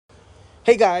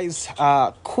Hey guys,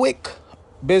 quick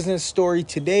business story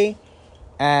today,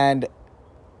 and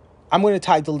I'm going to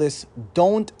title this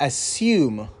Don't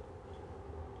Assume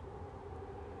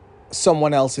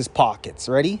Someone Else's Pockets.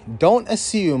 Ready? Don't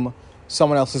assume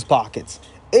someone else's pockets.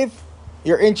 If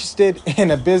you're interested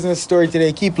in a business story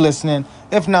today, keep listening.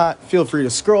 If not, feel free to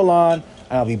scroll on,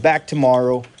 and I'll be back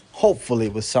tomorrow, hopefully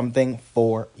with something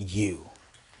for you.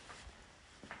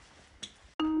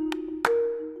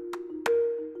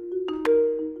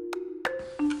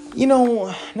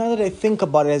 Now that I think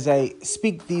about it as I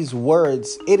speak these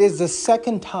words, it is the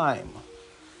second time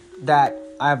that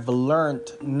I've learned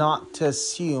not to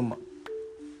assume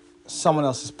someone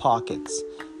else's pockets.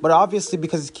 But obviously,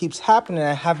 because it keeps happening,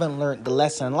 I haven't learned the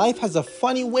lesson. And life has a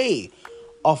funny way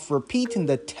of repeating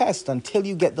the test until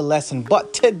you get the lesson.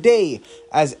 But today,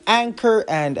 as anchor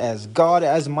and as God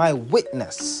as my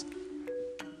witness,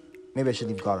 maybe I should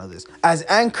leave God out of this. As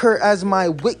anchor as my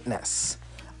witness,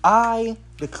 I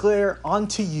declare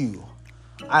unto you,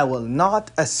 I will not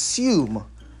assume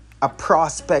a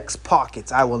prospect's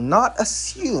pockets. I will not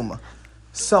assume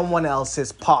someone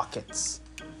else's pockets.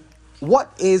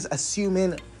 What is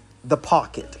assuming the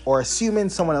pocket or assuming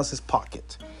someone else's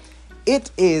pocket?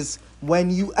 It is when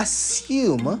you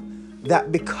assume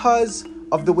that because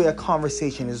of the way a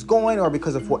conversation is going, or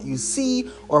because of what you see,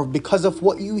 or because of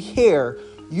what you hear,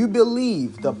 you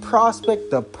believe the prospect,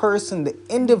 the person, the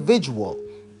individual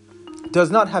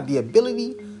does not have the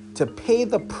ability to pay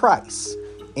the price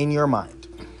in your mind.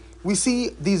 We see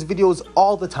these videos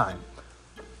all the time.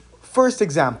 First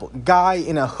example, guy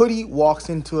in a hoodie walks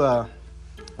into a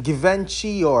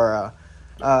Givenchy or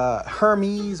a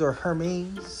Hermes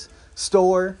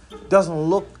store, doesn't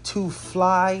look too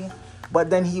fly, but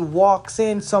then he walks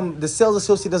in, the sales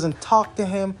associate doesn't talk to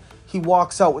him, he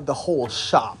walks out with the whole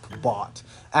shop bought.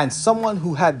 And someone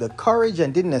who had the courage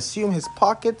and didn't assume his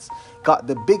pockets got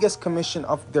the biggest commission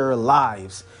of their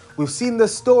lives. We've seen the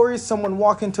stories, someone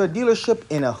walk into a dealership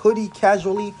in a hoodie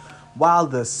casually while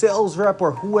the sales rep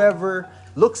or whoever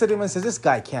looks at him and says, this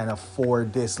guy can't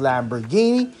afford this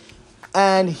Lamborghini.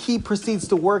 And he proceeds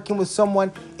to work in with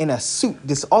someone in a suit.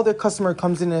 This other customer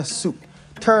comes in a suit.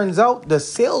 Turns out the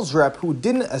sales rep who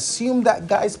didn't assume that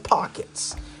guy's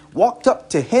pockets walked up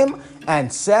to him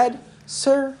and said,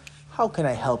 sir, how can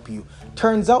I help you?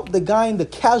 Turns out the guy in the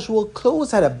casual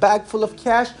clothes had a bag full of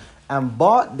cash and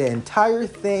bought the entire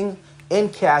thing in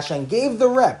cash and gave the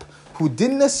rep who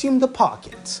didn't assume the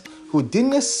pockets, who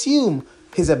didn't assume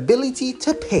his ability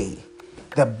to pay,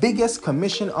 the biggest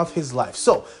commission of his life.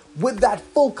 So with that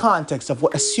full context of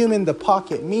what assuming the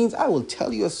pocket means, I will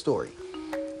tell you a story.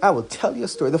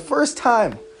 The first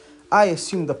time I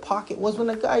assumed the pocket was when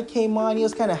a guy came on, he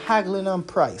was kind of haggling on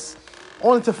price.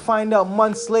 Only to find out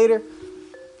months later,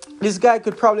 this guy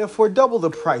could probably afford double the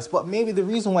price. But maybe the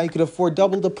reason why he could afford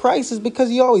double the price is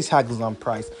because he always haggles on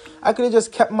price. I could have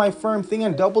just kept my firm thing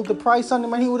and doubled the price on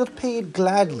him and he would have paid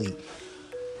gladly.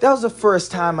 That was the first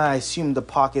time I assumed the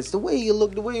pockets. The way he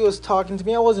looked, the way he was talking to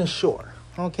me, I wasn't sure,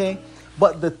 okay?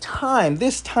 But this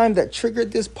time that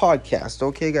triggered this podcast,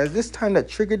 okay, guys,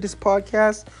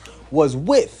 was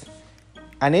with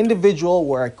an individual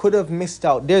where I could have missed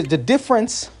out. There's the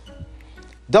difference.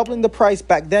 Doubling the price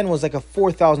back then was like a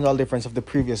 $4,000 difference of the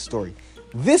previous story.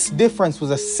 This difference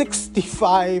was a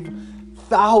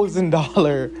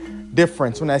 $65,000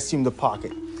 difference when I assumed the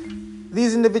pocket.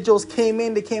 These individuals came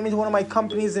into one of my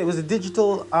companies. It was a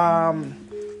digital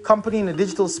company in the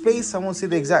digital space. I won't say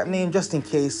the exact name just in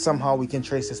case somehow we can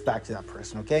trace this back to that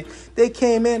person, okay? They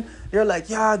came in. They're like,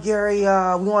 yeah, Gary, we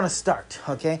want to start,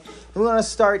 okay? We want to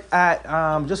start at,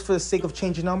 just for the sake of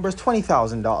changing numbers,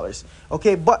 $20,000,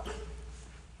 okay? But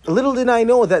little did I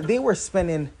know that they wanted to start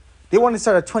at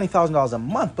 $20,000 a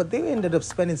month, but they ended up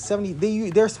spending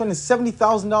they're spending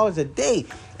 $70,000 a day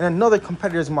in another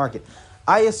competitor's market.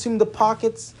 I assumed the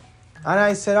pockets, and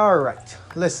I said, all right,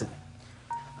 listen,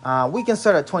 we can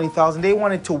start at $20,000. They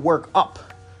wanted to work up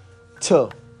to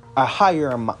a higher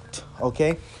amount,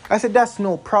 okay? I said, that's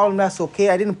no problem, that's okay.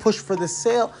 I didn't push for the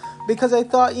sale because I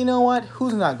thought, you know what,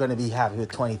 who's not going to be happy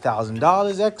with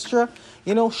 $20,000 extra?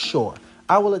 Sure.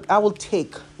 I will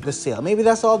take the sale. Maybe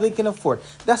that's all they can afford.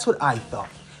 That's what I thought.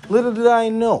 Little did I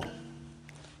know,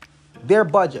 their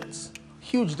budgets,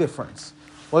 huge difference,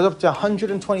 was up to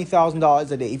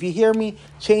 $120,000 a day. If you hear me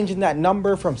changing that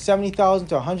number from $70,000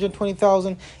 to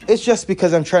 $120,000, it's just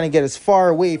because I'm trying to get as far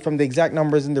away from the exact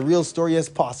numbers in the real story as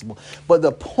possible. But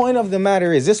the point of the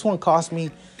matter is, this one cost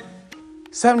me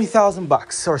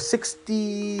 $70,000 or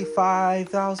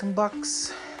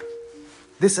 $65,000.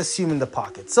 This assuming the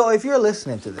pocket. So if you're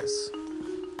listening to this,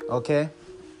 okay,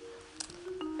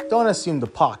 don't assume the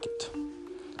pocket.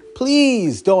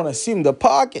 Please don't assume the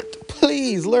pocket.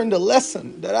 Please learn the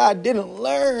lesson that I didn't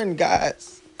learn,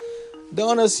 guys.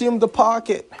 Don't assume the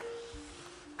pocket.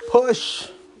 Push.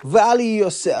 Value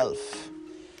yourself.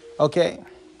 Okay?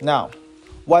 Now,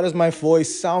 why does my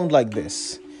voice sound like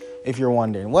this? If you're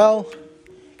wondering. Well,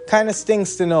 kind of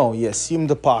stings to know you assume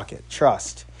the pocket.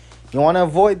 Trust. You want to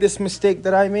avoid this mistake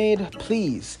that I made?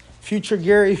 Please. Future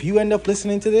Gary, if you end up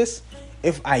listening to this,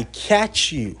 if I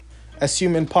catch you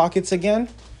assuming pockets again,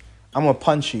 I'm going to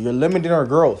punch you. You're limiting our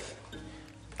growth.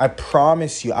 I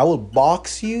promise you. I will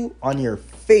box you on your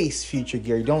face, Future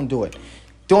Gary. Don't do it.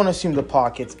 Don't assume the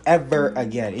pockets ever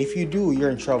again. If you do, you're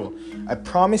in trouble. I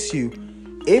promise you,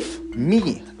 if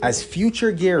me, as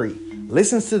Future Gary,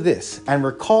 listens to this and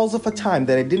recalls of a time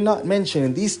that I did not mention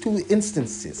in these two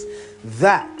instances,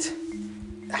 that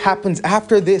happens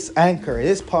after this anchor,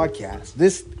 this podcast,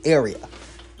 this area,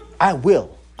 I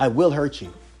will hurt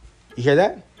you. You hear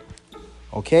that?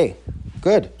 Okay,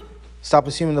 good. Stop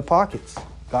assuming the pockets.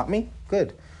 Got me?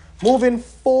 Good. Moving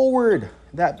forward,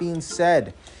 that being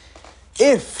said,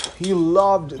 if you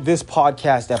loved this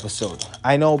podcast episode,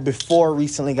 I know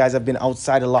recently, guys, I've been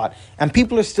outside a lot and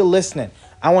people are still listening.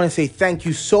 I want to say thank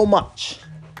you so much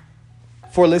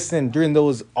for listening during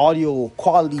those audio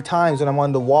quality times when I'm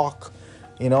on the walk.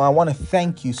 You know, I want to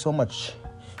thank you so much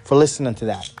for listening to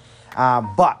that.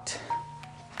 But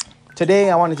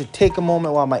today I wanted to take a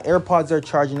moment while my AirPods are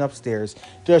charging upstairs to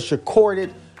just record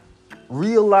it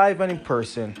real live and in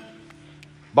person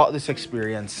about this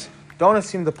experience. Don't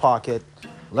assume the pocket.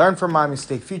 Learn from my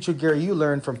mistake. Future Gary, you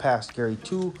learn from past Gary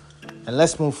too. And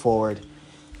let's move forward.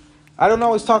 I don't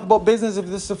always talk about business. If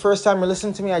this is the first time you're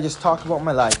listening to me, I just talk about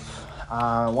my life.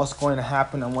 What's going to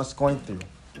happen and what's going through.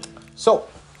 So,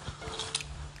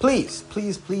 please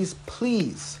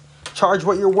charge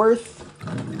what you're worth.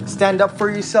 Stand up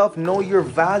for yourself. Know your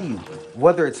value.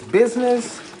 Whether it's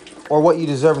business or what you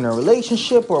deserve in a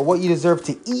relationship or what you deserve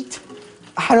to eat.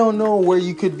 I don't know where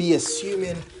you could be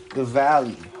assuming the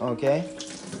value, okay?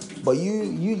 But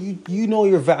you know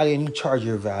your value and you charge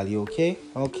your value, okay?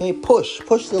 Okay, push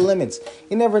the limits.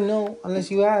 You never know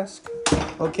unless you ask,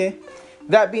 okay?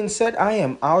 That being said, I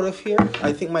am out of here.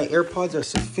 I think my AirPods are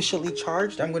sufficiently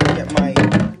charged. I'm going to get my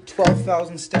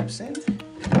 12,000 steps in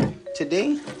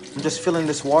today. I'm just filling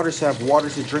this water so I have water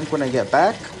to drink when I get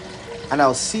back. And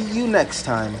I'll see you next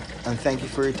time. And thank you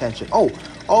for your attention. Oh,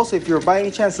 also, if you're by any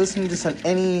chance listening to this on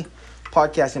any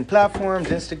podcasting platforms,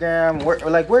 Instagram,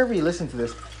 wherever you listen to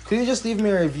this, could you just leave me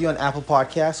a review on Apple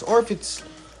Podcasts? Or if it's,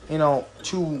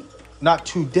 not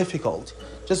too difficult,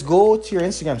 just go to your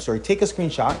Instagram story, take a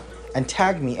screenshot, and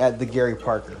tag me at the Gary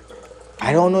Parker.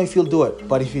 I don't know if you'll do it,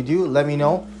 but if you do, let me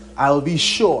know. I will be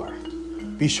sure.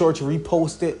 Be sure to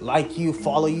repost it, like you,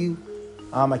 follow you.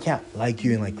 I can't like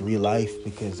you in real life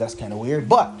because that's kind of weird.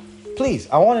 But please,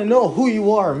 I want to know who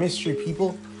you are, mystery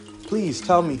people. Please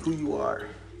tell me who you are.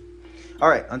 All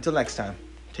right, until next time,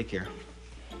 take care.